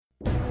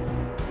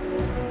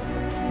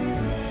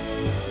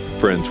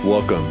Friends,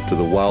 welcome to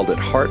the Wild at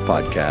Heart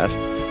podcast,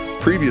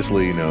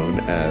 previously known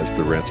as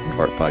the Ransomed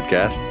Heart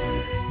podcast.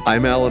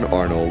 I'm Alan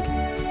Arnold,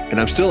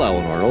 and I'm still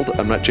Alan Arnold.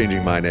 I'm not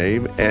changing my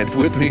name. And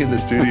with me in the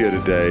studio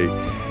today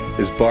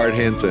is Bart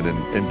Hansen.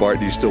 And Bart,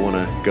 do you still want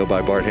to go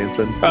by Bart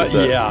Hansen?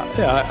 Yeah.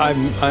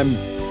 I'm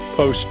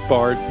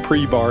post-Bart,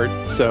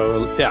 pre-Bart.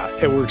 So, yeah,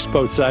 it works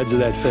both sides of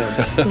that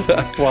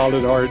fence. Wild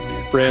at Heart,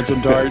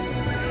 Ransomed Heart.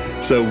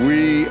 So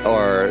we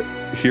are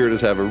here to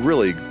have a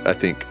really, I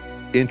think,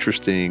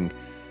 interesting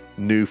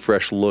new,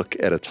 fresh look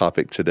at a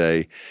topic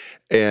today.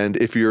 And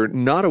if you're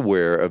not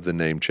aware of the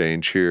name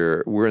change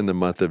here, we're in the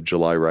month of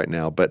July right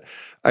now, but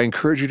I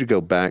encourage you to go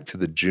back to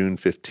the June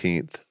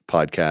 15th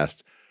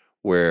podcast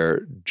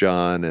where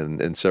John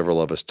and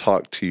several of us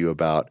talked to you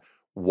about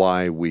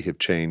why we have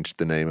changed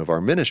the name of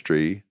our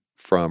ministry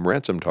from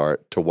Ransomed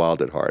Heart to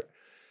Wild at Heart.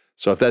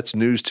 So if that's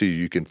news to you,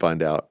 you can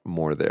find out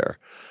more there.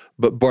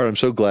 But Bart, I'm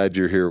so glad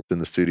you're here in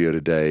the studio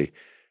today.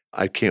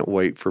 I can't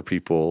wait for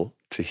people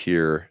to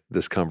hear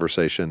this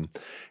conversation.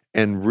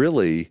 And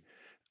really,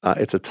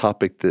 it's a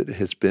topic that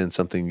has been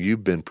something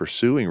you've been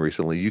pursuing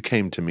recently. You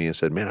came to me and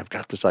said, man, I've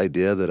got this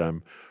idea that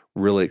I'm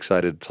really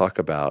excited to talk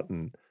about.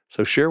 And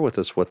so share with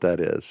us what that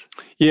is.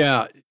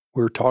 Yeah,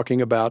 we're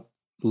talking about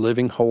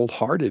living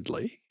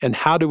wholeheartedly. And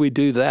how do we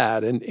do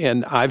that?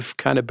 And I've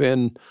kind of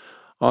been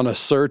on a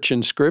search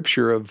in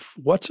Scripture of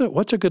what's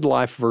a good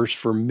life verse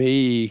for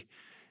me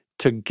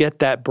to get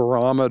that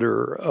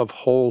barometer of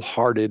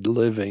wholehearted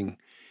living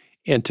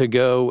and to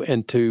go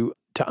and to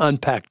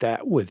unpack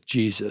that with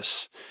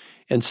Jesus.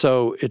 And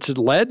so it's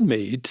led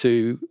me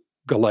to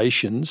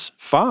Galatians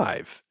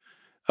 5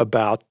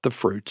 about the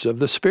fruits of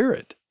the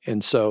Spirit.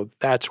 And so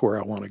that's where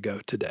I want to go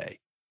today.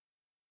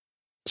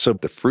 So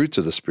the fruits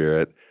of the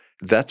Spirit,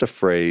 that's a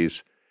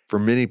phrase for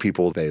many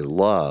people they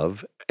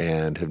love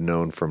and have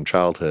known from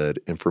childhood.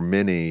 And for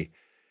many,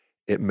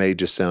 it may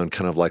just sound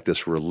kind of like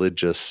this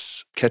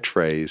religious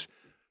catchphrase,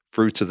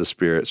 fruits of the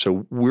Spirit.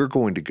 So we're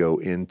going to go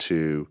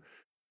into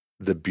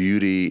the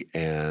beauty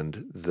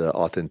and the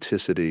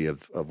authenticity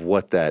of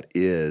what that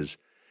is,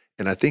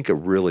 and I think a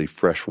really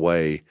fresh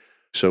way.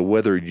 So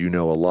whether you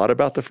know a lot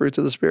about the fruits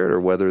of the Spirit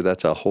or whether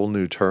that's a whole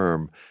new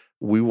term,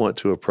 we want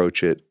to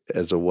approach it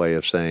as a way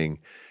of saying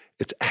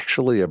it's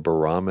actually a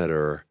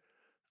barometer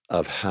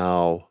of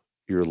how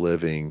you're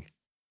living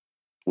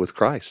with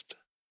Christ.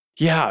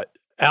 Yeah,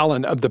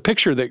 Alan, the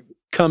picture that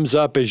comes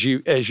up as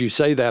you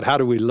say that, how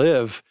do we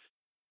live,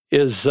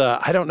 is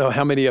I don't know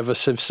how many of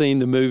us have seen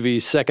the movie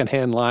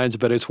Secondhand Lines,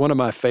 but it's one of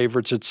my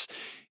favorites. It's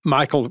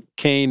Michael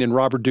Caine and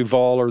Robert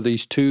Duvall are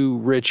these two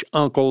rich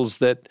uncles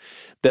that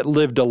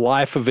lived a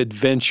life of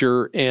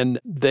adventure, and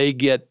they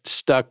get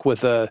stuck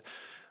with a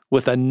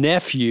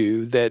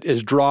nephew that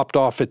is dropped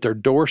off at their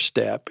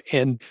doorstep.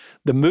 And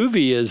the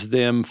movie is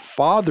them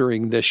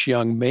fathering this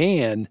young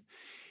man.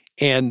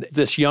 And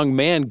this young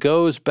man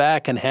goes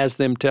back and has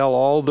them tell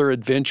all their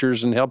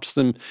adventures and helps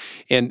them,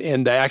 and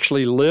they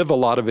actually live a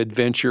lot of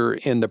adventure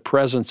in the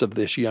presence of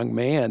this young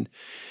man.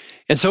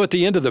 And so at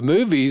the end of the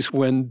movies,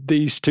 when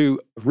these two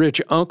rich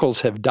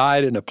uncles have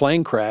died in a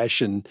plane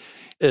crash, and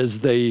as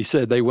they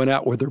said, they went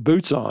out with their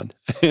boots on.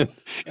 And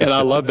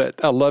I love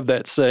that. I love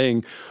that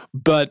saying.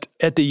 But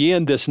at the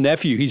end, this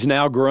nephew, he's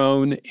now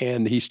grown,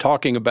 and he's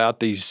talking about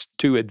these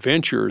two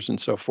adventures and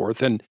so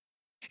forth. And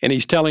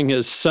he's telling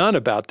his son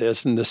about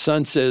this, and the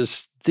son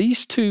says,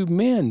 these two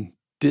men,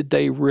 did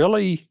they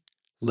really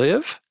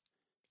live?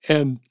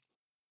 And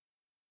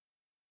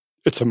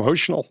it's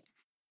emotional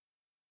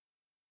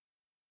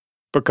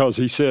because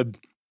he said,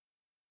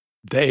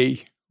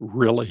 they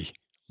really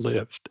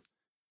lived.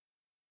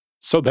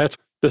 So that's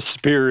the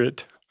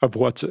spirit of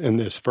what's in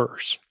this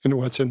verse and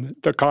what's in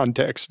the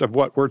context of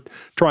what we're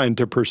trying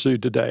to pursue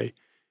today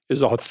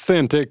is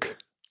authentic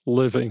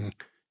living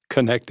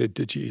connected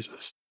to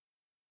Jesus.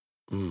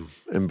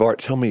 And Bart,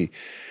 tell me,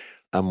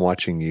 I'm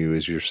watching you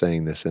as you're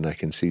saying this, and I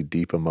can see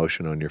deep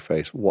emotion on your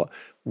face.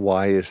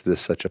 Why is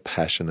this such a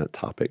passionate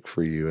topic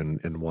for you,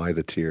 and why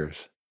the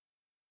tears?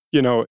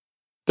 You know,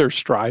 there's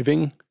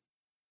striving,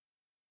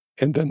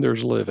 and then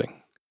there's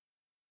living.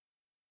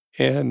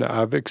 And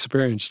I've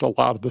experienced a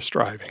lot of the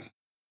striving,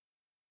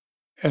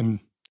 and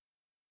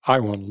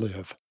I want to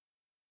live.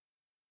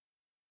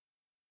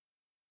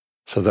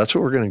 So that's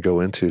what we're going to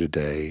go into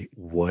today,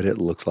 what it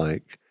looks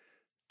like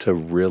to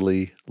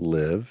really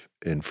live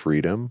in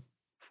freedom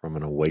from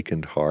an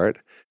awakened heart.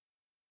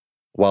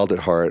 Wild at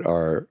Heart,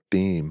 our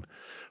theme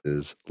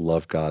is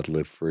love God,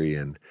 live free.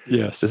 And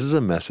yes, this is a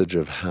message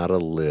of how to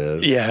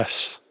live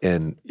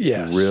in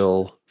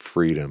real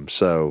freedom.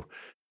 So,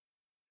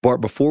 Bart,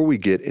 before we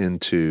get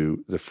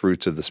into the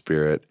fruits of the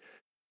Spirit,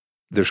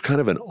 there's kind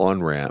of an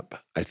on-ramp,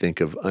 I think,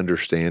 of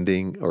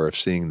understanding or of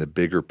seeing the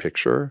bigger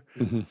picture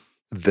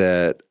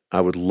that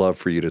I would love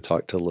for you to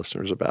talk to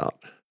listeners about.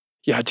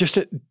 Yeah, just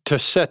to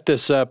set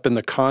this up in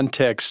the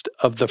context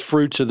of the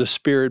fruits of the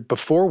Spirit,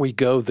 before we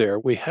go there,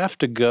 we have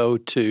to go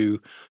to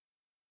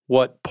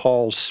what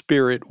Paul's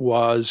spirit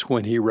was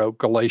when he wrote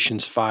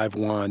Galatians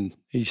 5:1.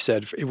 He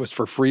said, it was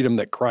for freedom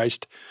that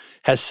Christ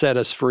has set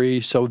us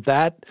free. So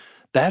that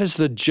That is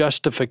the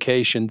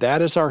justification.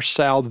 That is our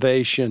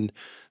salvation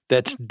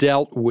that's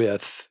dealt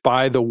with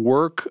by the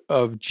work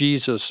of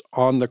Jesus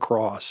on the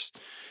cross.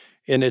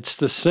 And it's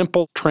the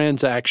simple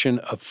transaction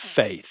of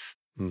faith.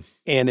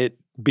 And it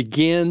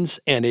begins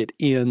and it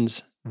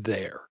ends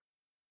there.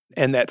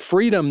 And that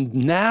freedom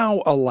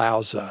now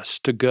allows us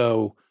to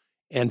go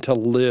and to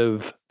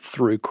live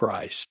through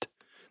Christ,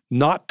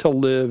 not to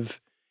live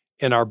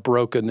in our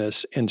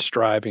brokenness and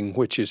striving,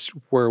 which is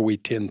where we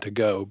tend to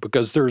go.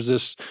 Because there's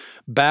this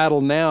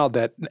battle now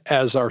that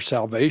as our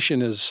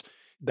salvation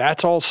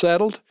that's all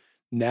settled,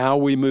 now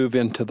we move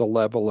into the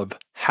level of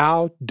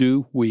how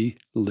do we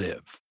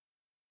live?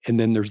 And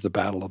then there's the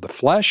battle of the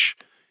flesh,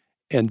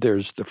 and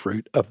there's the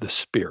fruit of the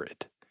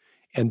Spirit.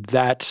 And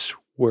that's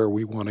where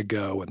we want to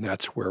go, and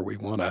that's where we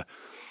want to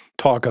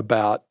talk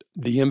about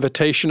the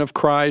invitation of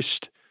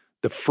Christ,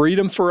 the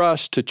freedom for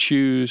us to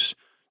choose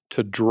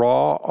to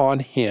draw on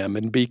Him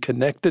and be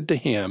connected to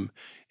Him,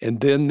 and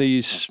then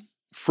these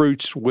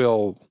fruits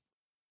will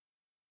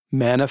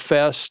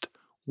manifest,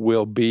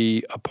 will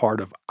be a part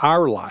of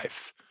our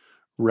life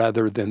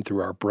rather than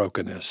through our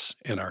brokenness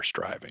and our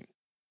striving.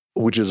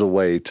 Which is a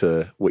way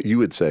to, what you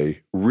would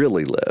say,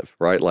 really live,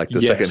 right? Like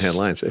the secondhand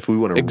lines. If we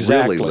want to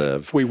really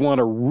live. If we want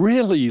to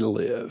really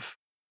live,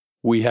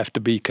 we have to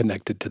be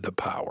connected to the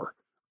power,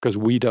 because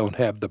we don't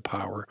have the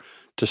power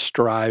to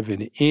strive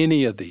in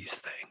any of these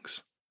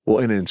things. Well,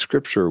 and in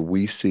Scripture,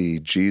 we see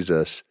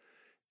Jesus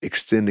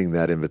extending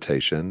that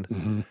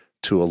invitation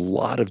to a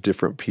lot of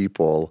different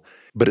people.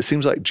 But it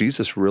seems like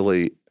Jesus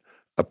really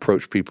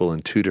approached people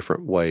in two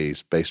different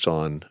ways based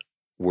on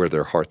where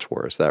their hearts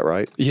were. Is that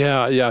right?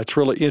 Yeah. It's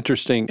really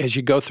interesting. As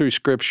you go through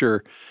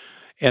Scripture,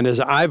 and as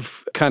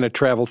I've kind of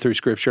traveled through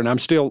Scripture, and I'm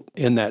still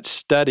in that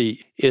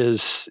study,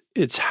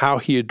 it's how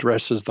He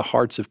addresses the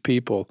hearts of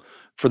people.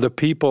 For the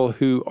people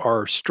who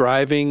are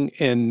striving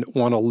and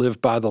want to live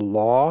by the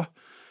law,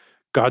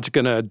 God's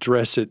going to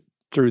address it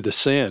through the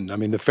sin. I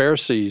mean, the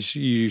Pharisees,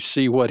 you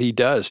see what He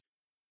does.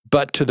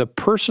 But to the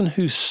person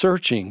who's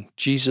searching,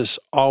 Jesus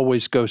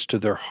always goes to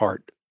their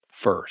heart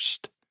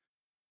first.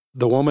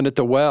 The woman at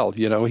the well,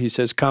 He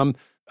says, come,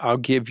 I'll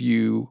give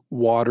you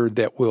water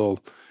that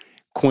will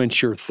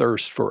quench your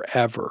thirst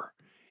forever.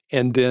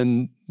 And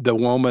then the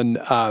woman,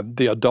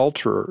 the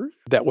adulterer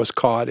that was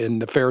caught,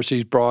 and the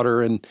Pharisees brought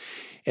her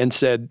and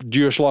said,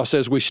 Jewish law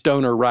says we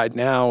stone her right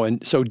now.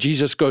 And so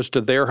Jesus goes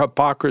to their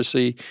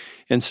hypocrisy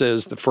and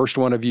says, the first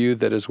one of you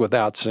that is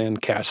without sin,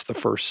 cast the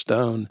first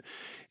stone.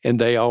 And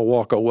they all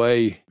walk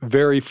away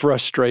very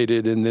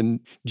frustrated. And then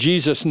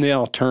Jesus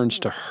now turns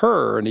to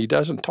her, and He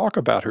doesn't talk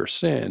about her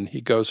sin.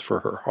 He goes for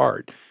her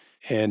heart.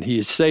 And He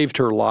has saved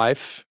her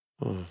life.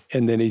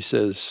 And then He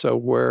says, so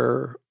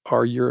where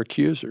are your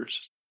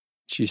accusers?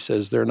 She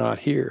says, they're not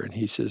here. And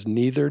He says,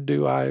 neither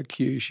do I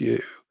accuse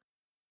you.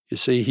 You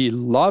see, He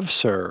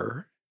loves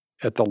her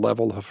at the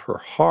level of her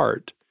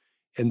heart.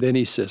 And then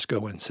He says,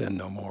 go and sin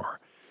no more.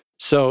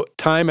 So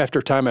time after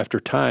time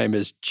after time,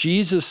 is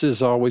Jesus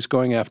is always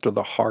going after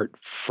the heart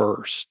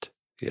first.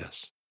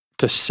 Yes.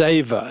 To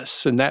save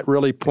us. And that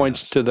really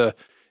points to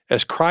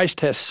as Christ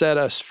has set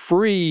us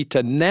free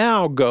to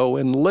now go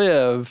and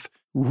live,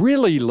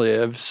 really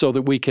live, so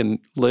that we can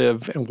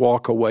live and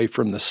walk away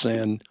from the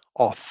sin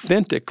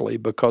authentically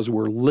because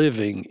we're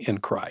living in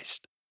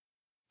Christ.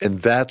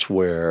 And that's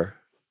where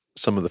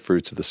some of the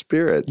fruits of the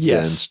Spirit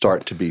then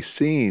start to be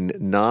seen,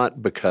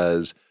 not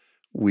because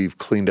we've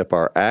cleaned up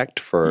our act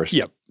first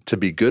to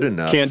be good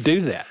enough. Can't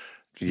do that.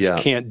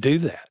 Just can't do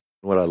that.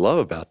 What I love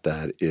about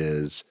that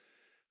is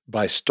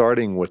by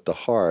starting with the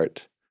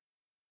heart,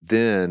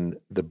 then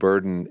the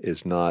burden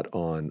is not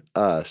on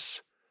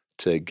us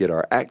to get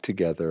our act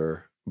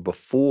together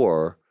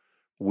before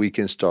we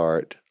can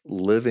start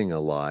living a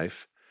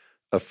life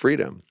of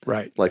freedom.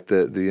 Right. Like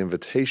the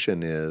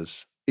invitation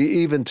is,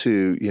 even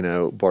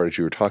to, Bart, as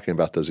you were talking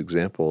about those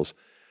examples,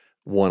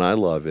 one I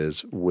love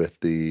is with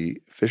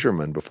the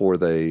fishermen before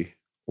they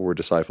were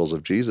disciples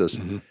of Jesus.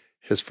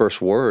 His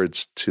first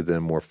words to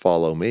them were,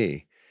 follow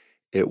me.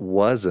 It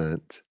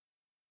wasn't,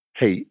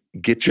 hey,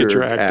 get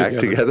your act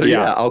together.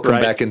 Yeah, I'll come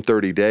back in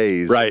 30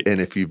 days. Right. And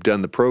if you've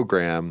done the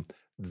program,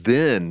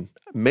 then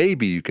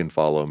maybe you can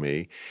follow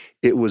me.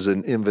 It was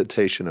an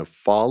invitation of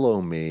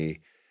follow me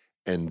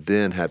and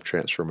then have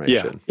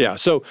transformation. Yeah.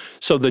 So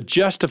the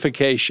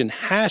justification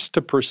has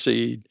to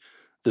precede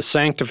the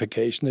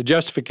sanctification. The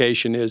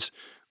justification is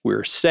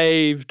we're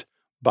saved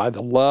by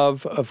the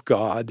love of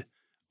God,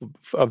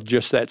 of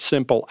just that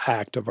simple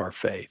act of our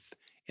faith.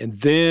 And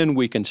then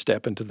we can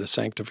step into the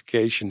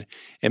sanctification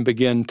and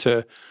begin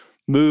to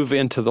move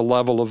into the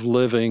level of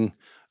living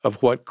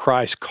of what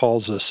Christ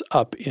calls us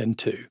up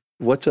into.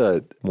 What's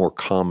a more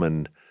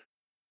common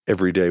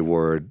everyday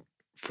word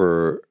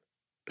for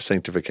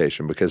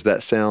sanctification? Because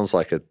that sounds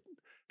like a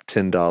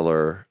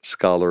 $10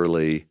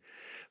 scholarly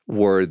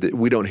word that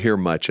we don't hear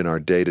much in our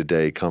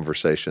day-to-day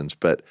conversations.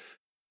 But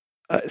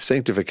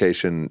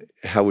sanctification,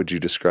 how would you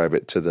describe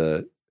it to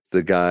the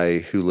guy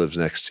who lives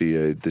next to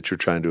you that you're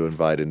trying to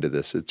invite into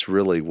this? It's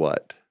really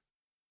what?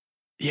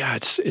 Yeah,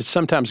 it's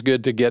sometimes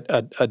good to get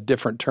a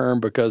different term,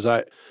 because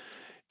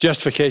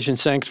Justification,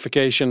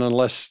 sanctification,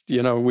 unless,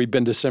 we've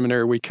been to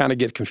seminary, we kind of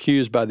get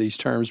confused by these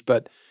terms,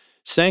 but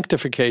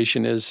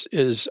sanctification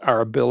is our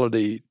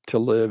ability to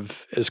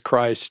live as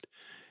Christ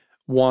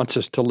wants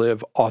us to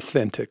live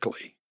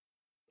authentically.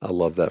 I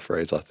love that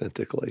phrase,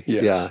 authentically.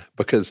 Yes. Yeah,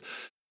 because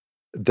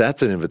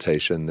that's an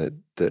invitation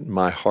that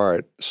my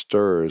heart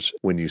stirs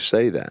when you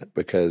say that,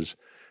 because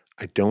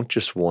I don't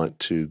just want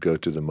to go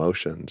through the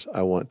motions.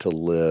 I want to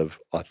live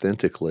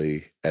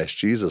authentically as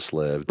Jesus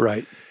lived.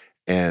 Right.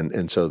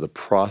 And so the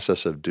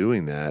process of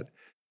doing that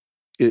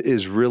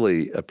is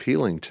really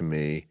appealing to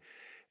me.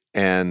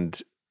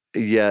 And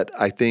yet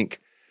I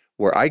think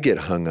where I get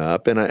hung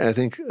up, and I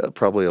think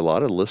probably a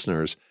lot of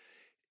listeners,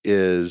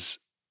 is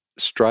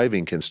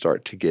striving can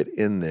start to get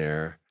in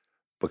there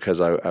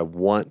because I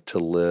want to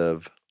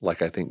live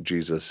like I think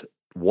Jesus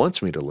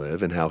wants me to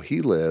live and how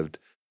he lived,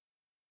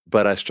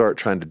 but I start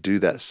trying to do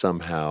that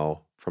somehow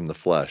from the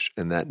flesh,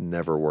 and that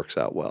never works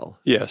out well.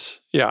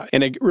 Yes. Yeah.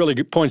 And it really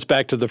points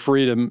back to the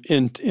freedom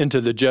into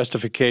the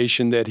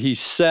justification that he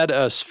set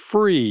us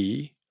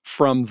free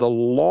from the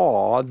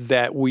law,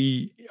 that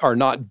we are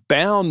not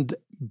bound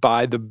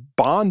by the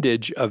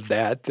bondage of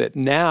that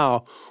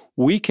now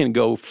we can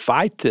go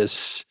fight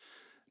this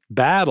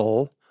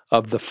battle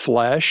of the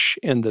flesh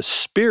and the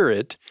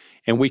spirit,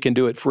 and we can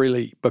do it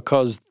freely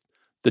because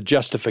the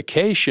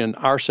justification,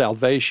 our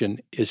salvation,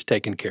 is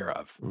taken care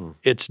of.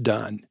 It's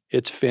done.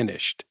 It's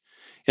finished.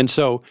 And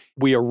so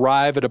we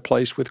arrive at a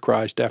place with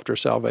Christ after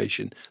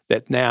salvation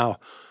that now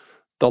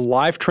the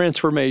life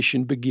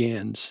transformation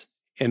begins,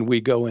 and we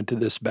go into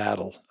this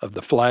battle of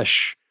the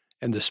flesh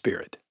and the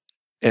spirit.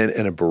 And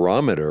a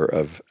barometer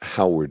of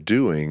how we're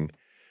doing,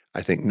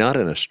 I think, not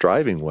in a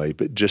striving way,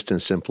 but just in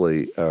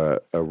simply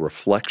a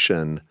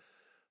reflection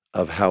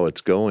of how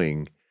it's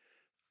going,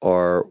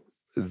 are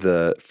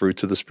the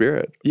fruits of the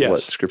Spirit. Yes.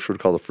 What Scripture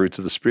would call the fruits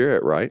of the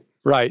Spirit, right?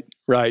 Right,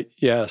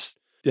 yes.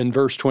 In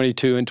verse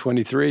 22 and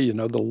 23,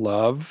 the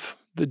love,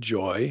 the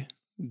joy,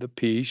 the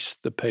peace,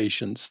 the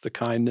patience, the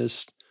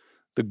kindness,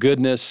 the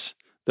goodness,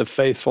 the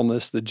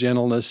faithfulness, the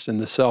gentleness, and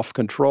the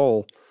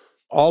self-control,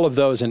 all of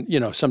those, and,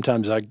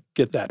 sometimes I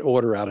get that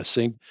order out of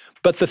sync.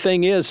 But the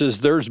thing is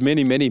there's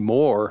many, many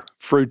more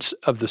fruits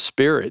of the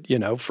Spirit.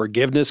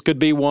 Forgiveness could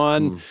be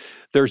one.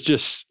 There's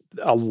just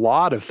a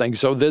lot of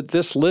things. So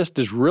this list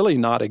is really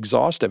not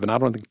exhaustive, and I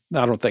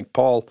don't think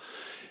Paul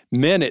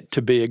meant it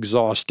to be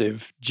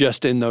exhaustive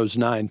just in those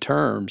 9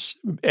 terms,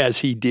 as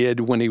he did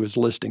when he was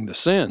listing the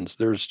sins.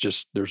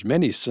 There's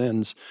many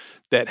sins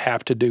that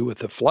have to do with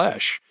the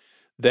flesh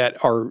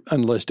that are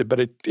unlisted,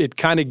 but it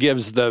kind of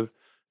gives the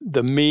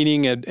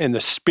meaning and the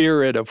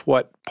spirit of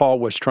what Paul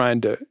was trying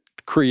to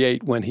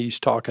create when he's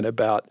talking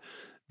about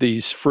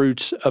these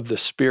fruits of the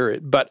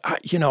Spirit. But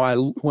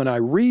when I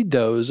read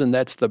those, and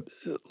that's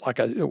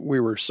we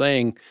were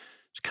saying,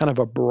 it's kind of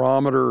a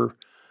barometer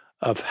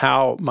of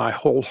how my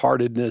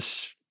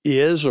wholeheartedness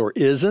is or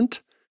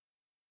isn't.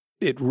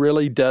 It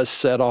really does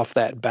set off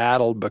that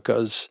battle,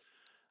 because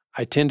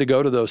I tend to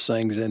go to those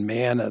things, and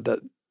man,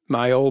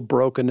 my old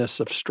brokenness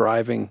of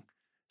striving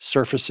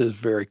surfaces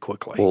very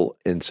quickly. Well,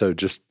 and so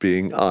just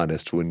being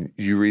honest, when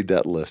you read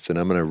that list, and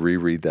I'm going to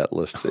reread that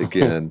list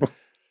again,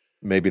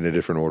 maybe in a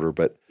different order,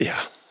 but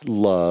yeah,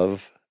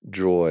 love,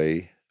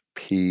 joy,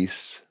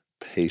 peace,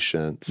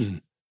 patience,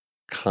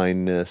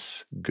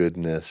 kindness,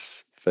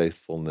 goodness,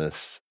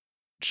 faithfulness,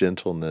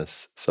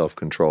 gentleness,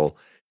 self-control.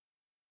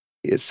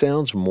 It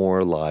sounds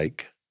more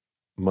like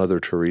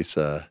Mother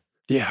Teresa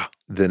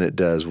than it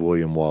does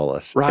William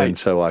Wallace. Right. And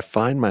so I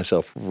find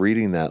myself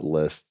reading that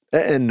list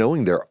and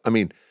knowing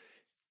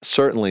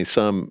certainly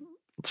some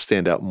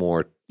stand out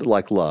more,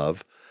 like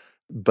love,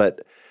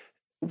 but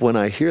when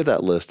I hear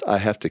that list, I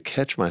have to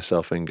catch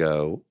myself and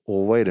go,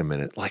 well, wait a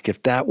minute. Like,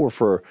 if that were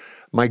for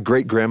my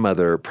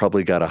great-grandmother,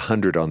 probably got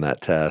 100 on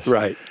that test.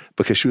 Right.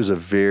 Because she was a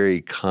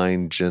very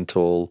kind,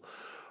 gentle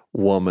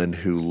woman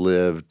who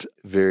lived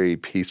very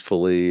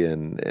peacefully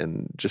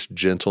and just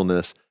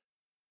gentleness.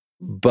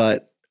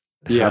 But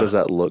how does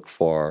that look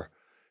for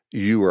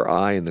you or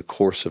I in the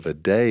course of a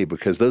day?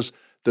 Because those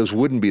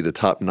wouldn't be the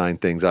top 9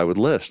 things I would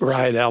list.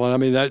 Right, Alan. I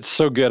mean, that's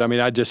so good. I mean,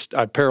 I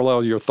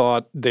parallel your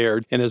thought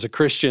there. And as a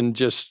Christian,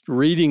 just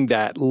reading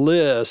that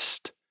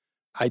list,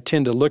 I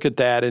tend to look at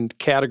that and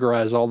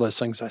categorize all those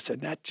things. I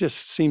said, that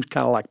just seems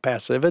kind of like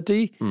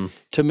passivity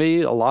to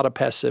me, a lot of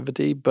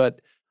passivity.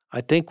 But I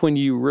think when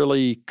you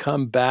really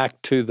come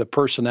back to the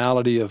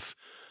personality of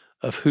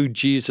who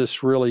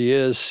Jesus really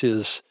is,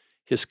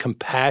 his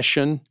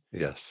compassion,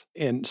 yes,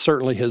 and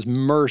certainly his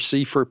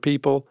mercy for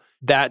people,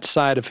 that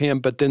side of him,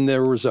 but then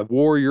there was a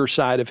warrior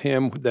side of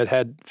him that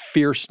had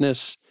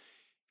fierceness.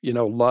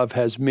 Love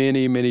has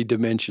many, many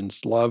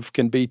dimensions. Love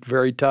can be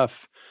very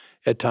tough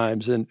at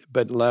times,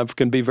 but love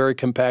can be very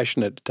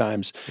compassionate at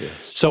times. Yes.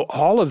 So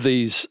all of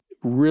these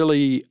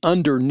really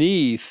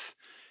underneath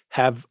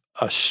have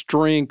a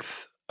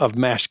strength of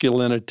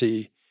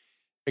masculinity.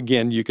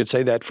 Again, you could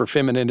say that for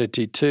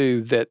femininity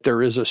too, that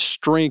there is a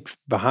strength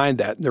behind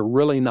that. They're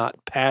really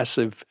not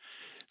passive.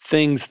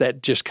 things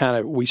that just kind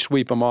of we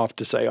sweep them off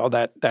to say, oh,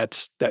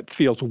 that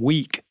feels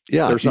weak.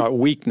 Yeah. There's not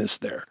weakness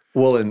there.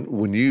 Well, and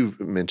when you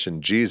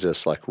mentioned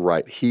Jesus, like,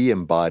 right, he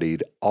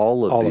embodied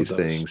all of these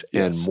things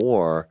and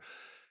more.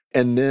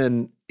 And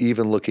then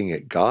even looking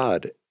at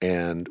God,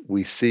 and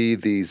we see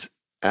these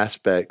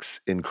aspects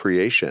in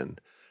creation,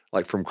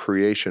 like from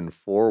creation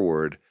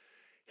forward,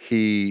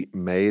 he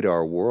made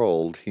our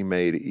world, he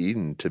made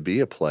Eden to be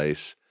a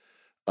place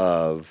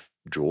of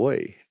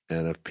joy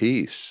and of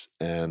peace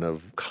and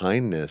of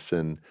kindness.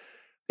 And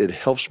it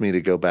helps me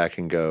to go back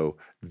and go,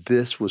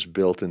 this was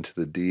built into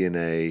the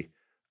DNA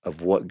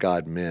of what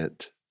God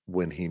meant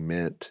when he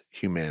meant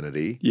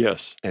humanity.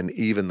 Yes. And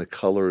even the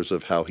colors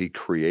of how he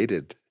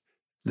created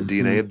the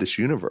DNA of this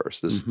universe,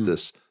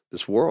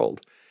 this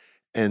world.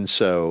 And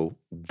so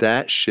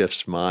that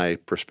shifts my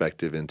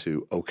perspective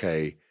into,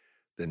 okay,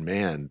 then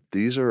man,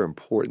 these are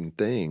important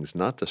things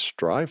not to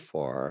strive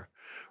for,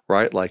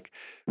 right? Like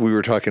we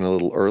were talking a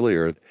little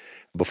earlier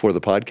before the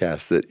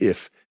podcast that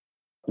if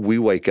we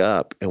wake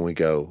up and we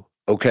go,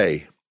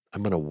 okay,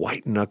 I'm going to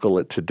white knuckle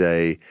it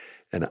today,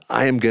 and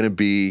I am going to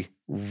be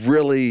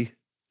really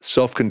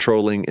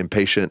self-controlling and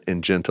patient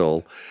and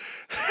gentle.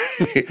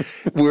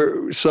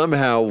 we're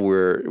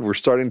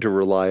starting to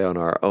rely on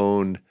our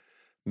own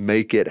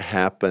make it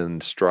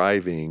happen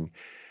striving,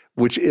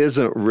 which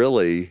isn't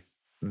really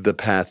the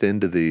path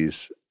into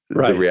these,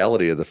 the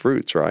reality of the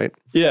fruits, right?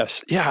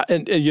 Yes. Yeah.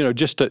 And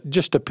just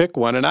to pick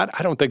one, and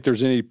I don't think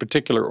there's any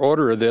particular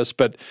order of this,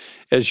 but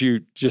as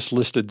you just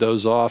listed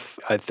those off,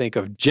 I think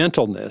of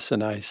gentleness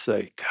and I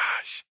say,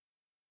 gosh,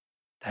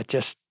 that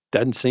just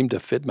doesn't seem to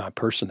fit my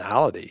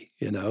personality,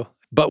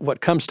 But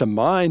what comes to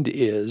mind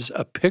is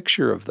a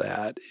picture of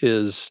that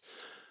is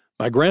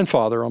my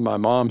grandfather on my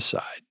mom's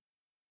side.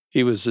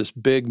 He was this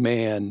big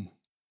man,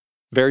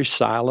 very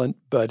silent,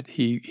 but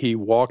he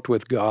walked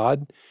with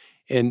God,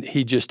 and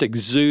he just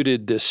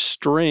exuded this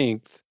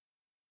strength.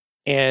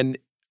 And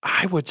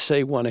I would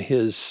say one of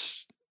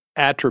his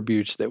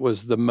attributes that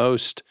was the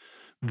most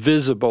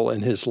visible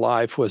in his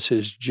life was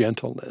his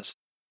gentleness.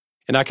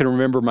 And I can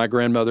remember my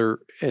grandmother,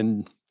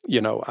 and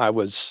I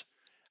was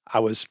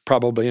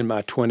probably in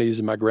my 20s,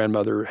 and my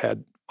grandmother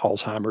had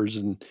Alzheimer's,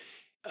 and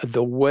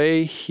the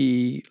way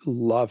he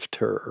loved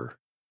her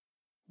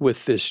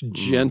with this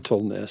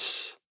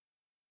gentleness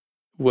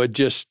would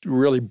just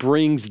really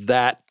brings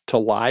that to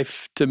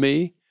life to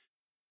me.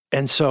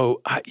 And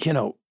so,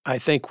 I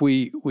think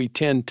we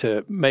tend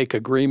to make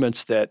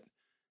agreements that,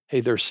 hey,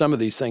 there's some of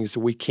these things that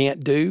we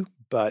can't do,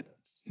 but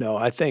no,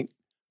 I think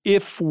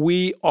if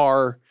we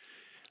are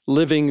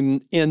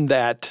living in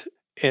that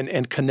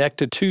and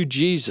connected to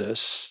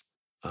Jesus,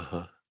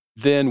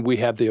 then we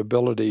have the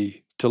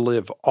ability to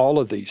live all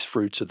of these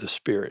fruits of the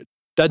Spirit.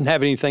 Doesn't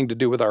have anything to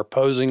do with our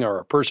posing or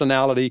our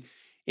personality,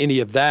 any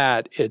of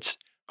that. It's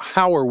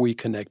how are we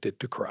connected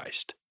to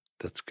Christ?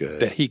 That's good.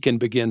 That he can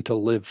begin to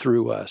live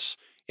through us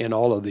in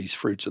all of these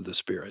fruits of the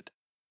Spirit.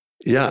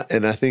 Yeah,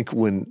 and I think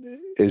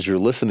as you're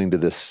listening to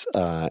this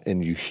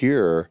and you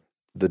hear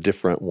the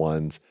different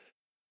ones,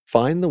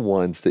 find the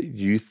ones that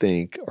you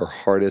think are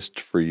hardest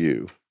for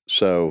you.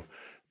 So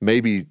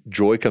maybe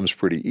joy comes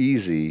pretty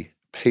easy,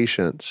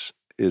 patience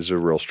is a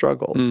real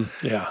struggle.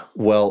 Yeah.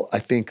 Well, I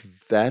think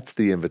that's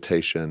the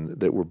invitation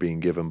that we're being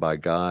given by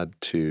God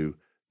to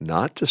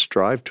not to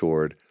strive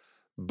toward,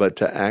 but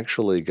to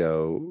actually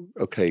go,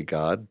 okay,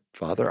 God,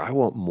 Father, I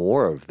want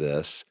more of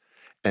this,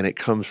 and it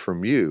comes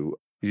from you.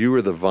 You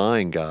are the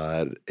vine,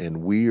 God,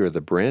 and we are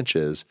the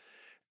branches.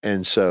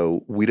 And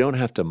so we don't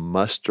have to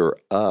muster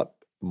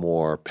up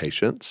more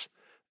patience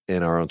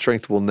in our own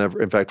strength. We'll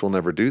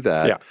never do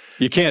that. Yeah,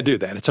 you can't do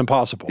that. It's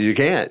impossible. You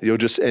can't.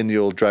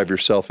 You'll drive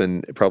yourself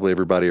and probably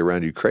everybody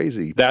around you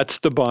crazy. That's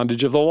the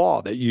bondage of the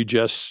law that you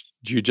just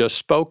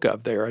spoke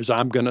of there, as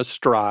I'm going to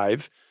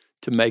strive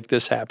to make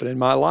this happen in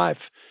my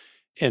life.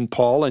 And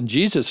Paul and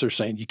Jesus are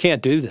saying, you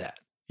can't do that.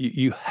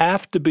 You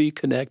have to be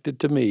connected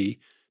to me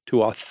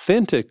to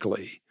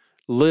authentically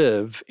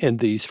live in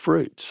these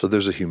fruits. So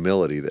there's a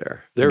humility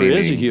there. There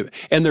is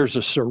and there's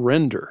a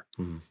surrender.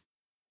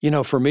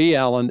 For me,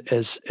 Alan,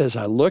 as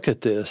I look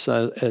at this,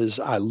 as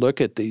I look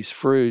at these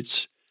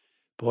fruits,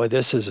 boy,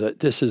 this is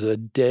a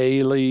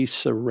daily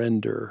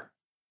surrender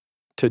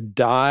to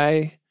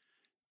die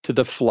to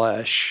the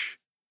flesh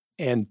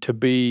and to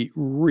be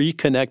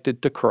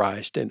reconnected to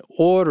Christ in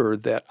order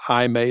that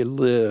I may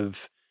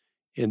live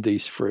in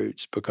these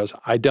fruits, because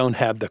I don't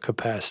have the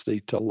capacity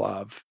to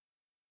love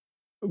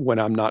when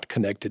I'm not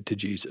connected to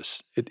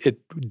Jesus. It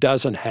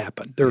doesn't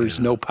happen. There is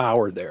no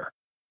power there.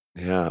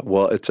 Yeah.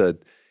 Well, it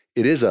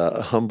is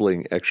a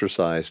humbling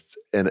exercise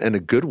and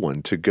a good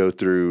one to go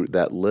through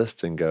that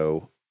list and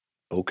go,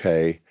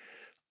 okay,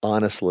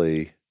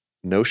 honestly,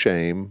 no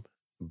shame,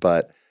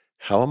 but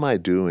how am I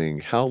doing?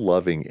 How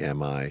loving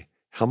am I?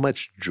 How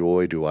much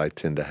joy do I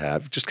tend to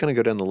have? Just kind of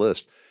go down the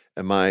list.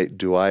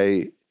 Do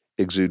I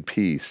exude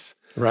peace?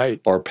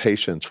 Right. Or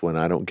patience when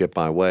I don't get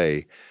my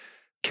way?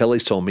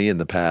 Kelly's told me in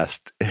the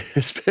past,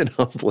 it's been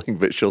humbling,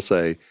 but she'll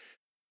say,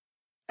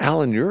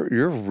 Alan,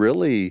 you're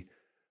really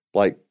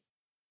like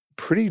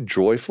pretty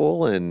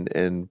joyful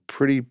and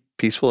pretty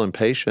peaceful and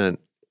patient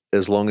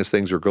as long as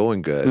things are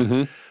going good.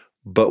 Mm-hmm.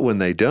 But when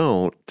they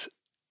don't,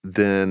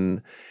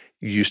 then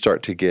you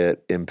start to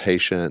get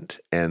impatient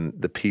and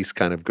the peace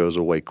kind of goes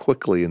away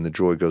quickly and the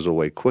joy goes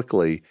away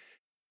quickly.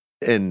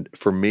 And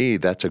for me,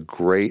 that's a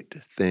great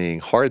thing,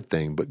 hard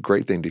thing, but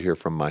great thing to hear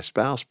from my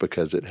spouse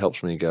because it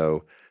helps me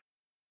go,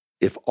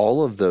 if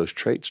all of those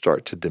traits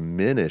start to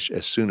diminish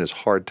as soon as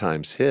hard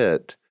times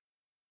hit,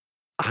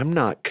 I'm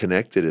not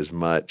connected as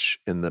much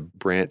in the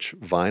branch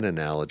vine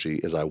analogy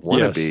as I want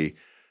to Yes. be.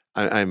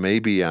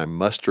 I'm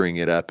mustering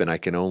it up and I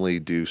can only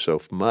do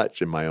so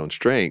much in my own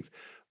strength.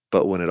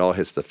 But when it all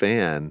hits the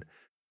fan,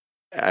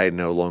 I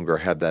no longer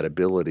have that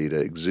ability to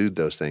exude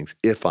those things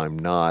if I'm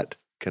not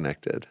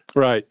connected.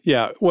 Right.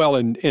 Yeah. Well,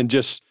 and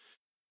just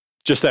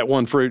that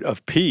one fruit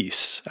of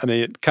peace. I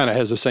mean, it kind of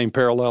has the same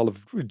parallel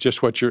of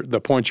just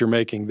the point you're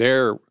making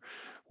there.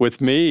 With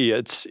me,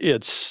 it's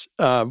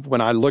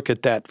when I look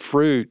at that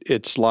fruit,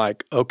 it's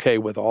like, okay,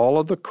 with all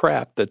of the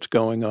crap that's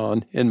going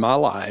on in my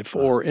life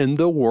or in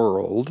the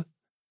world,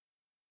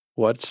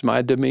 what's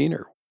my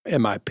demeanor?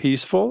 Am I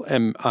peaceful?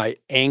 Am I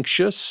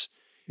anxious?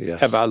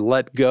 Yes. Have I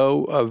let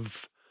go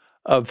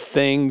of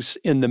things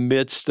in the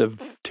midst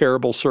of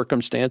terrible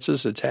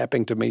circumstances that's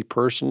happening to me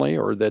personally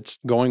or that's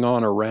going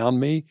on around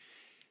me?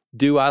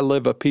 Do I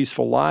live a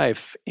peaceful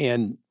life?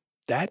 And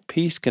that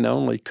peace can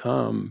only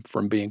come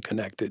from being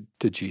connected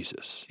to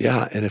Jesus.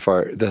 Yeah, and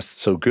that's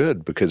so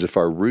good because if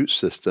our root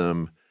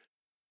system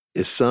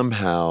is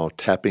somehow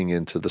tapping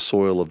into the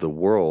soil of the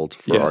world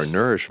for our Yes.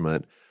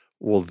 nourishment,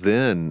 well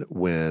then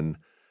when,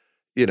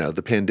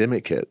 the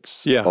pandemic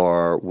hits Yeah.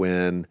 or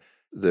when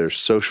there's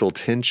social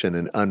tension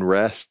and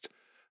unrest,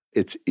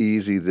 it's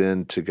easy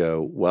then to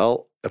go,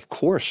 well, of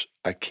course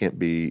I can't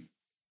be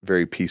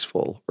very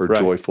peaceful or Right.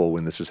 joyful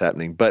when this is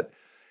happening. But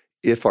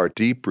if our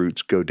deep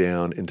roots go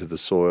down into the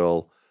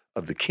soil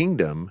of the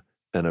kingdom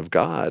and of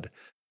God,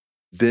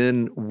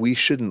 then we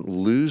shouldn't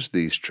lose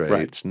these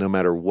traits no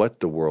matter what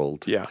the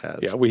world has.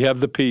 Yeah, we have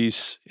the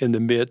peace in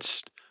the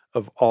midst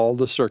of all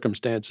the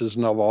circumstances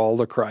and of all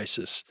the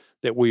crisis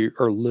that we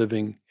are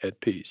living at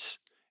peace.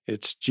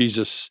 It's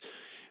Jesus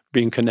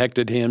being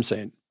connected to him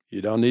saying,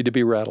 you don't need to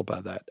be rattled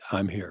by that.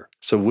 I'm here.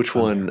 So which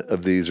one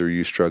of these are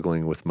you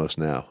struggling with most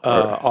now?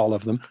 All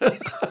of them.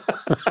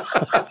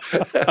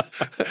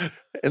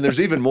 And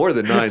there's even more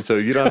than 9, so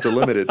you don't have to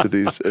limit it to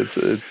these.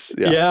 It's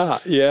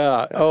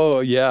Yeah. Oh,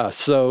 yeah.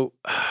 So,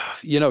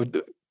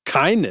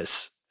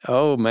 kindness.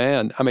 Oh,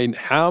 man. I mean,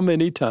 how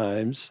many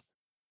times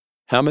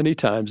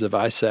have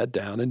I sat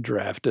down and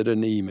drafted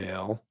an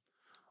email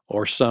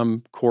or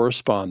some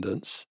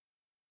correspondence,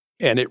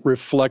 and it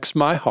reflects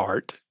my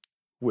heart,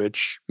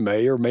 which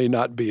may or may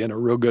not be in a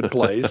real good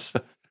place,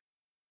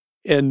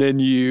 and then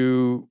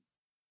you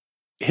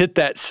hit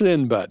that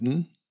send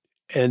button,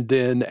 and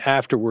then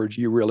afterwards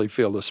you really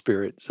feel the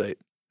Spirit say,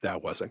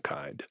 that wasn't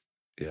kind.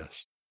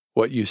 Yes.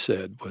 What you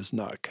said was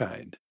not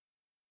kind.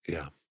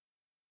 Yeah.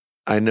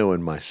 I know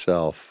in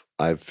myself,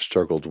 I've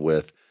struggled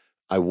with,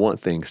 I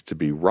want things to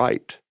be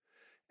right.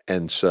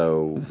 And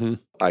so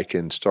I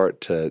can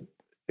start to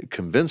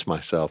convince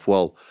myself,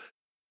 well,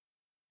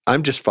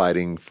 I'm just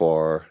fighting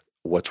for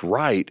what's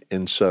right.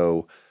 And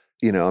so,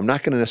 I'm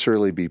not going to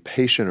necessarily be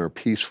patient or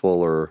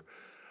peaceful or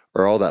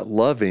all that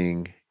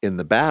loving in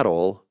the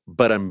battle,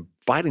 but I'm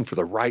fighting for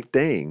the right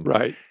thing.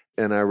 Right.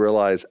 And I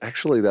realize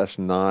actually that's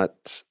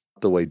not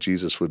the way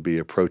Jesus would be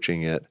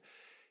approaching it.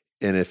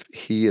 And if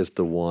he is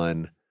the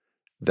one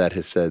that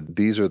has said,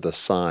 these are the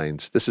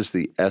signs, this is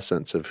the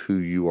essence of who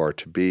you are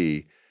to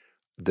be,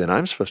 then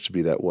I'm supposed to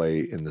be that way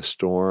in the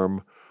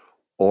storm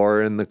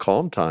or in the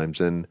calm times.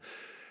 And,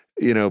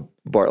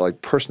 Bart,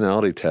 like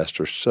personality tests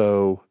are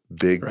so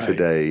big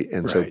today.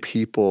 And so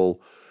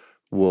people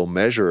will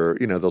measure,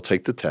 they'll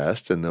take the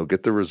test and they'll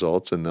get the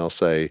results and they'll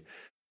say,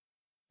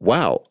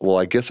 wow, well,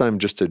 I guess I'm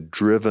just a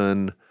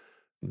driven,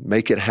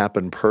 make it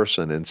happen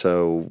person. And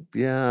so,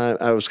 yeah,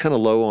 I was kind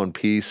of low on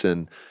peace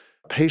and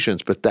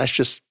patience, but that's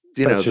just,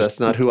 that's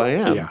not who I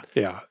am.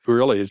 Yeah.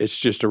 Really, it's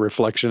just a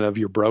reflection of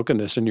your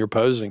brokenness and your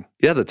posing.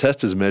 Yeah, the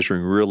test is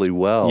measuring really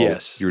well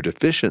your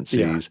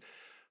deficiencies,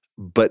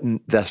 but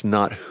that's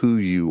not who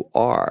you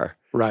are.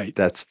 Right.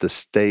 That's the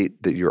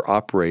state that you're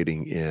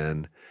operating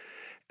in.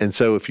 And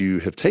so if you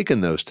have taken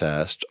those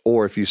tests,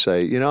 or if you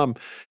say,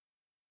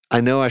 I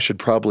know I should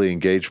probably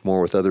engage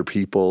more with other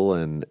people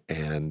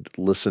and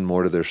listen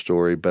more to their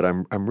story, but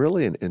I'm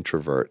really an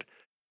introvert.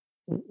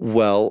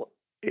 Well,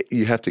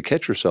 you have to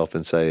catch yourself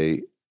and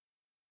say,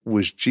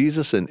 was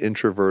Jesus an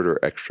introvert or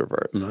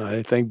extrovert?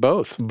 I think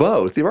both.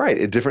 Both, you're right,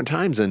 at different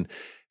times. And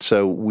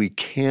so we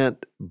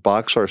can't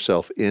box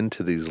ourselves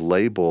into these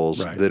labels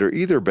that are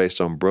either based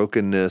on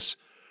brokenness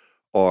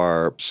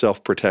or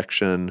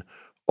self-protection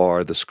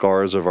or the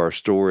scars of our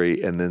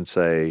story and then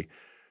say,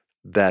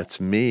 that's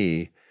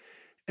me.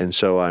 And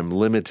so I'm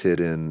limited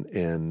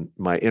in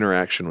my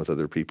interaction with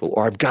other people,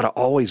 or I've got to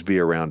always be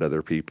around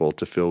other people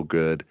to feel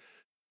good.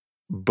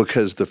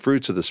 Because the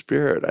fruits of the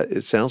Spirit,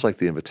 it sounds like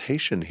the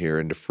invitation here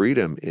into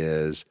freedom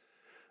is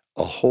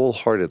a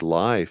wholehearted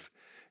life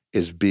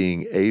is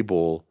being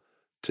able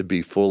to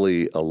be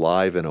fully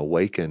alive and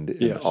awakened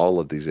in Yes. all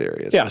of these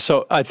areas. Yeah,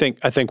 so I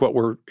think what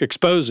we're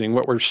exposing,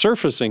 what we're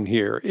surfacing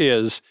here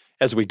is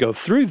as we go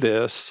through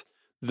this,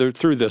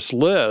 through this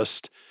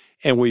list,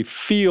 and we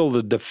feel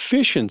the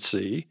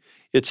deficiency,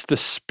 it's the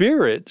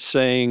Spirit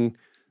saying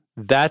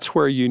that's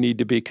where you need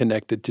to be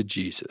connected to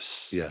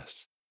Jesus.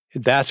 Yes.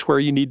 That's where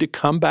you need to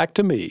come back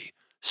to me,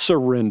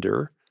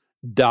 surrender,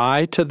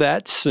 die to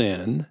that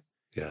sin,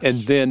 Yes. and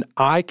then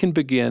I can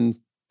begin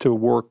to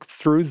work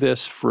through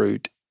this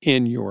fruit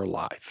in your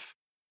life.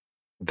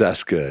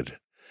 That's good.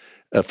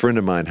 A friend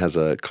of mine has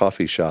a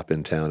coffee shop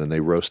in town, and they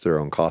roast their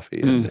own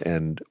coffee.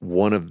 And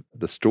one of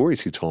the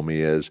stories he told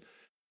me is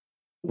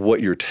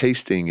what you're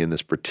tasting in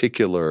this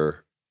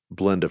particular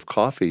blend of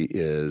coffee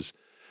is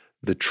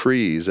the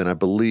trees, and I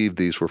believe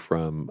these were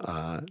from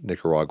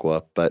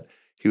Nicaragua, but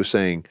he was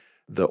saying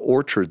the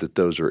orchard that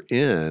those are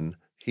in,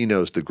 he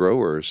knows the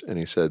growers, and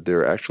he said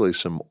there are actually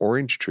some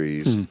orange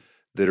trees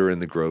that are in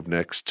the grove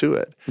next to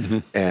it. Mm-hmm.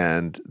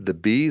 And the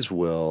bees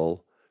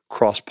will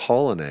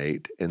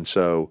cross-pollinate, and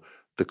so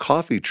the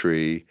coffee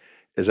tree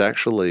is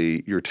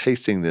actually, you're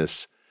tasting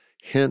this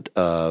hint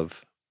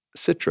of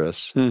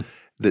citrus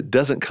that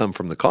doesn't come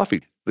from the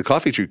coffee. The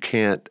coffee tree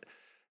can't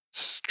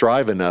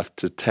strive enough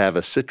to have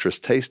a citrus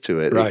taste to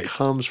it. Right. It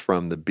comes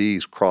from the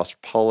bees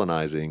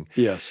cross-pollinizing.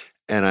 Yes.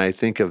 And I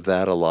think of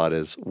that a lot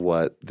as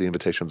what the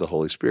invitation of the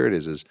Holy Spirit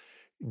is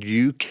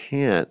you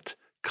can't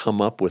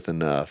come up with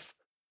enough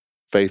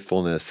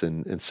faithfulness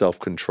and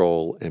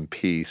self-control and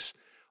peace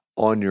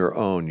on your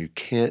own. You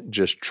can't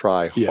just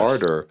try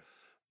harder,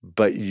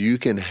 but you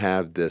can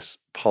have this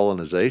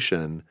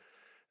pollinization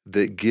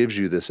that gives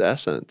you this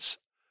essence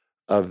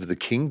of the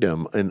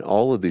kingdom, and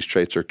all of these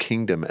traits are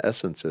kingdom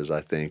essences,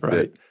 I think,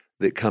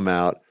 that come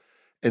out.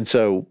 And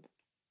so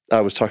I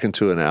was talking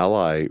to an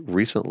ally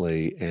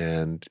recently,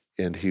 and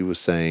he was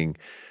saying,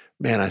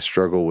 man, I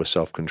struggle with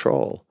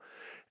self-control.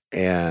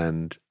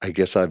 And I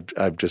guess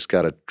I've just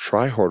got to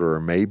try harder,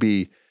 or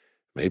maybe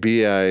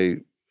I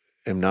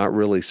am not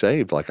really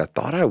saved like I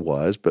thought I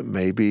was, but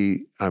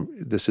maybe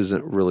this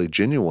isn't really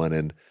genuine.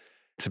 And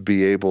to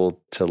be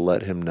able to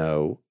let him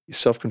know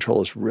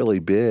self-control is really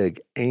big,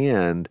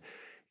 and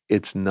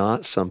it's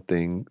not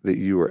something that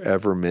you were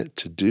ever meant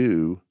to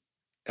do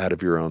out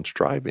of your own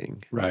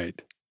striving.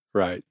 Right.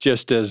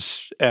 Just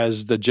as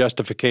the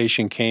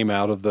justification came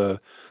out of the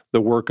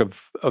work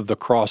of the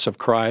cross of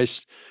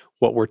Christ,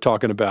 what we're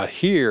talking about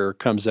here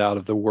comes out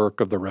of the work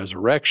of the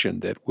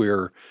resurrection, that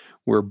we're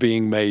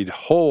being made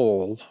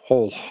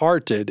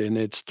wholehearted, and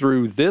it's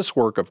through this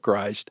work of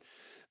Christ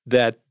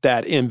that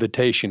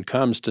invitation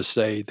comes to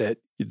say that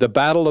the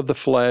battle of the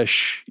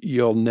flesh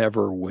you'll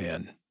never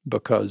win,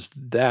 because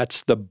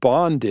that's the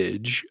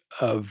bondage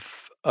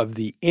of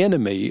the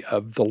enemy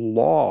of the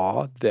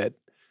law that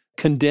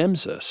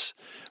condemns us.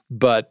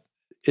 But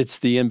it's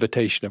the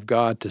invitation of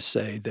God to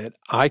say that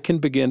I can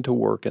begin to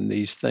work in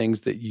these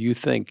things that you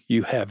think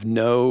you have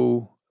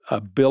no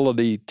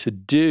ability to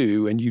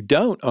do, and you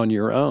don't on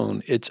your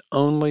own. It's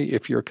only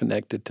if you're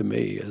connected to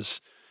me,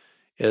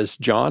 as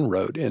John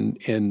wrote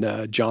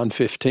in John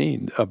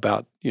 15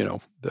 about,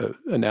 the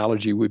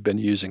analogy we've been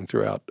using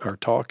throughout our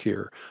talk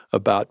here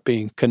about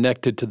being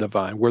connected to the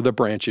vine, where the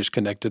branch is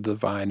connected to the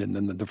vine, and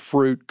then the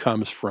fruit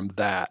comes from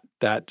that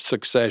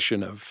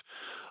succession of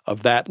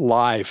that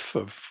life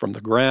from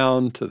the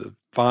ground to the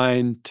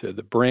vine to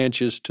the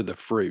branches to the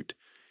fruit.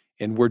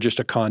 And we're just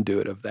a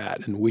conduit of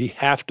that. And we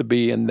have to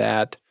be in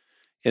that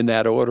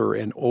order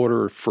in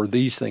order for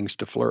these things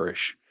to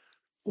flourish.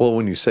 Well,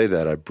 when you say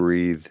that, I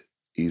breathe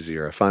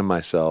easier. I find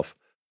myself,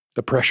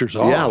 the pressure's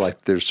off. Yeah,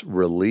 like there's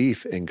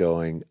relief in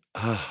going,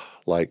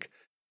 like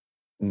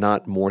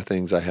not more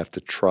things I have to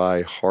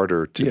try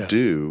harder to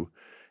do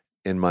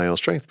in my own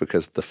strength,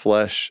 because the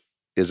flesh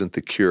isn't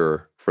the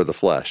cure for the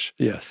flesh.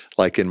 Yes.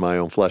 Like in my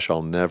own flesh,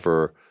 I'll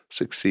never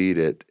succeed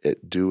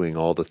at doing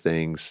all the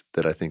things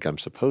that I think I'm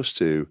supposed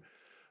to.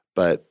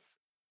 But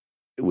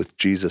with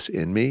Jesus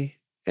in me,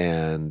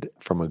 and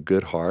from a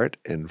good heart,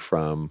 and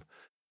from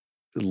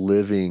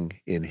living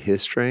in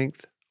his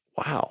strength,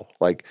 wow.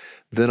 Like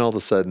then all of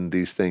a sudden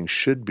these things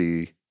should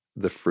be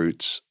the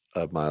fruits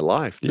of my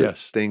life.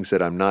 Yes. Things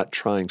that I'm not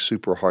trying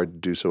super hard to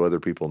do so other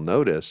people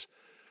notice,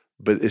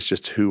 but it's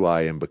just who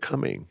I am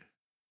becoming.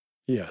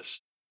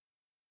 Yes.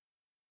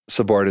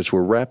 So Bart, as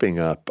we're wrapping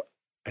up,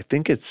 I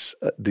think it's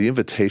the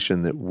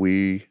invitation that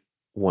we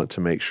want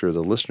to make sure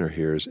the listener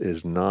hears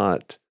is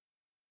not,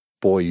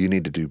 boy, you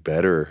need to do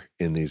better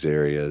in these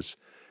areas.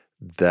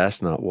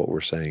 That's not what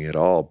we're saying at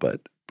all.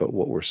 But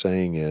what we're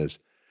saying is,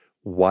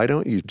 why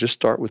don't you just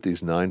start with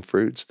these 9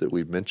 fruits that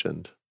we've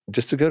mentioned?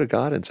 Just to go to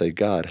God and say,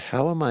 God,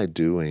 how am I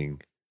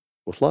doing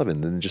with love?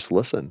 And then just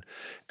listen,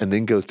 and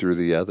then go through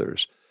the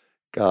others.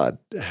 God,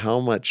 how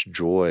much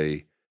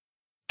joy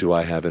do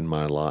I have in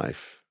my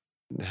life?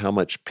 How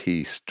much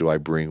peace do I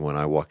bring when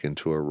I walk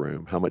into a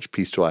room? How much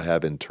peace do I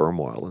have in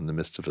turmoil in the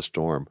midst of a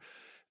storm?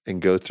 And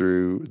go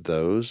through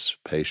those: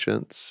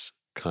 patience,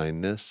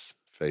 kindness,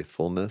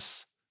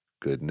 faithfulness,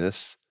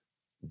 goodness,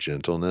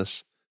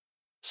 gentleness,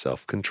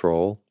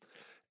 self-control.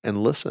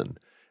 and listen.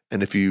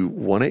 And if you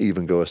want to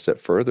even go a step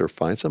further,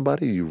 find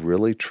somebody you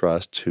really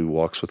trust who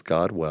walks with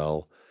God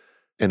well,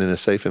 and in a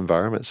safe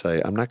environment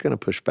say, I'm not going to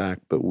push back,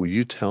 but will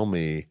you tell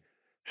me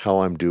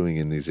how I'm doing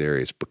in these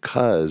areas?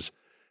 Because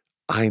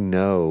I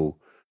know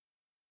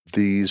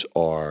these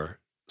are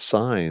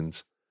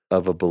signs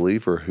of a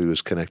believer who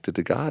is connected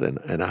to God,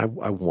 and I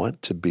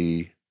want to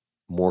be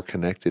more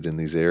connected in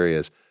these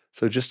areas.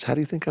 So just how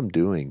do you think I'm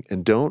doing?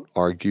 And don't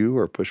argue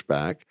or push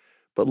back,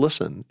 but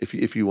listen,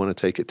 if you want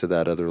to take it to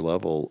that other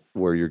level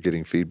where you're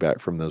getting feedback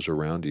from those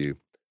around you.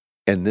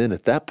 And then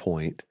at that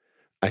point,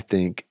 I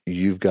think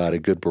you've got a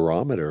good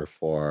barometer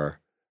for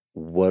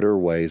what are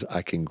ways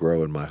I can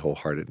grow in my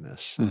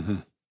wholeheartedness. Mm-hmm.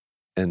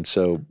 And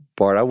so,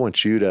 Bart, I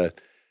want you to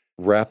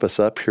wrap us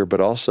up here,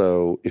 but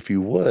also, if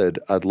you would,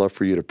 I'd love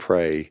for you to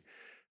pray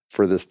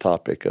for this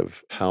topic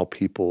of how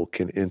people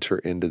can enter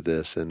into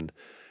this and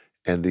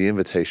the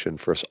invitation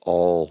for us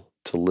all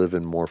to live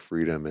in more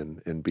freedom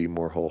and be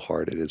more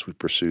wholehearted as we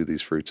pursue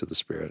these fruits of the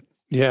Spirit.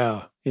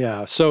 Yeah,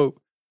 yeah. So,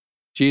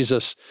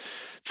 Jesus,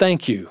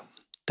 thank you.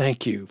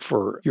 Thank you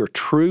for your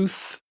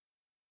truth.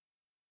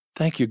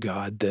 Thank you,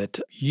 God,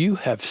 that you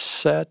have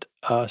set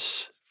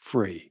us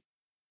free.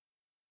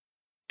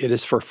 It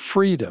is for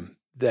freedom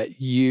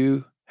that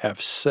you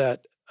have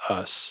set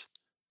us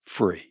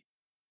free.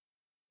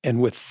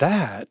 And with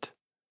that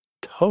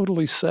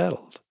totally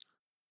settled,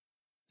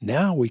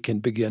 now we can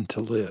begin to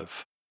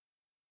live.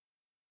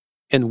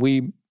 And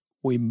we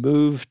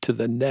move to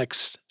the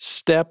next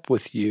step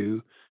with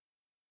you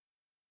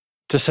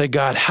to say,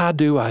 God, how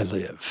do I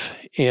live?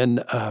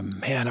 And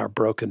man, our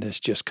brokenness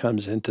just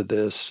comes into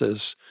this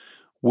as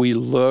we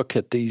look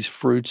at these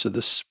fruits of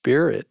the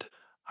Spirit.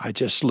 I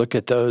just look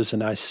at those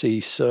and I see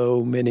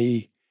so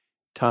many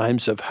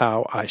times of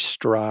how I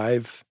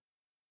strive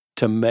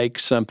to make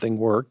something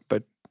work,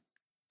 but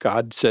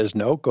God says,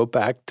 no, go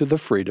back to the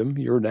freedom.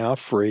 You're now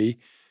free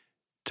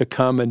to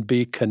come and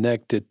be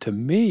connected to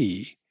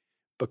me,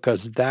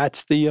 because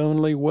that's the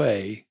only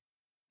way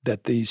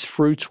that these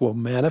fruits will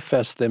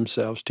manifest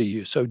themselves to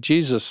you. So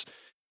Jesus,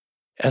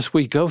 as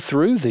we go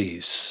through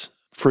these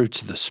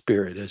fruits of the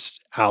Spirit, as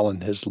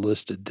Allen has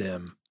listed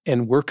them,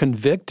 and we're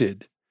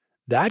convicted,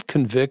 that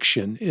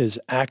conviction is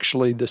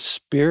actually the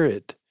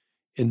Spirit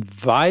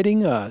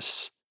inviting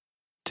us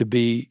to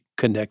be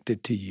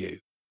connected to you.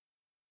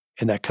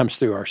 And that comes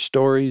through our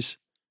stories,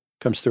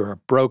 comes through our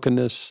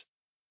brokenness.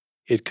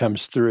 It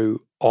comes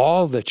through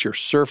all that you're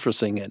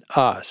surfacing in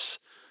us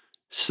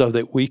so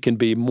that we can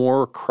be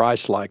more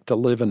Christ-like, to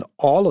live in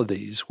all of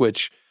these,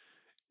 which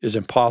is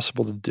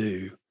impossible to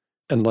do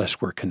unless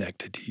we're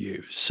connected to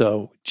you.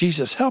 So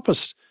Jesus, help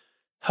us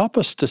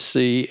to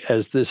see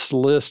as this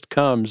list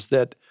comes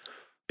that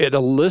it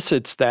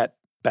elicits that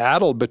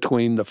battle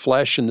between the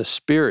flesh and the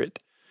Spirit.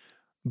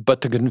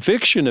 But the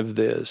conviction of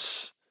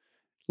this,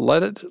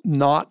 let it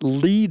not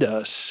lead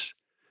us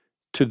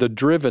to the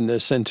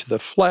drivenness and to the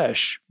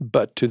flesh,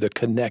 but to the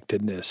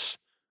connectedness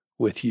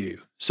with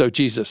you. So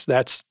Jesus,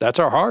 that's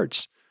our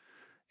hearts.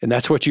 And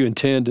that's what you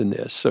intend in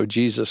this. So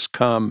Jesus,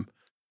 come,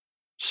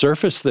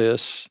 surface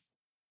this,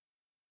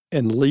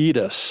 and lead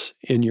us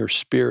in your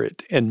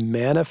Spirit and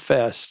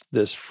manifest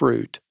this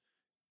fruit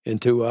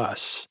into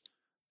us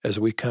as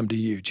we come to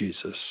you,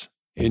 Jesus,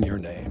 in your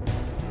name.